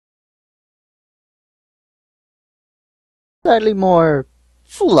slightly more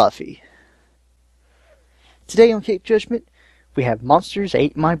fluffy. Today on Cake Judgment, we have Monsters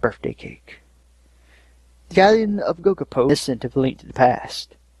Ate My Birthday Cake. The island of Gogopo is sent of Link to the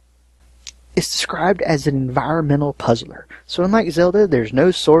Past. It's described as an environmental puzzler, so unlike Zelda, there's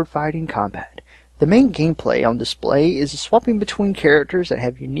no sword-fighting combat. The main gameplay on display is swapping between characters that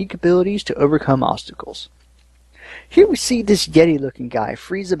have unique abilities to overcome obstacles. Here we see this Yeti-looking guy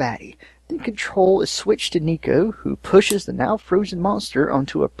freeze a baddie. Then control is switched to Nico, who pushes the now frozen monster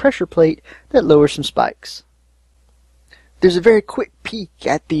onto a pressure plate that lowers some spikes. There's a very quick peek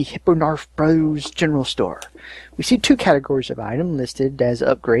at the Hipponarf Bros general store. We see two categories of item listed as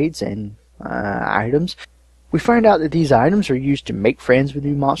upgrades and items. We find out that these items are used to make friends with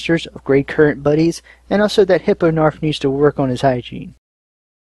new monsters, upgrade current buddies, and also that Hipponarf needs to work on his hygiene.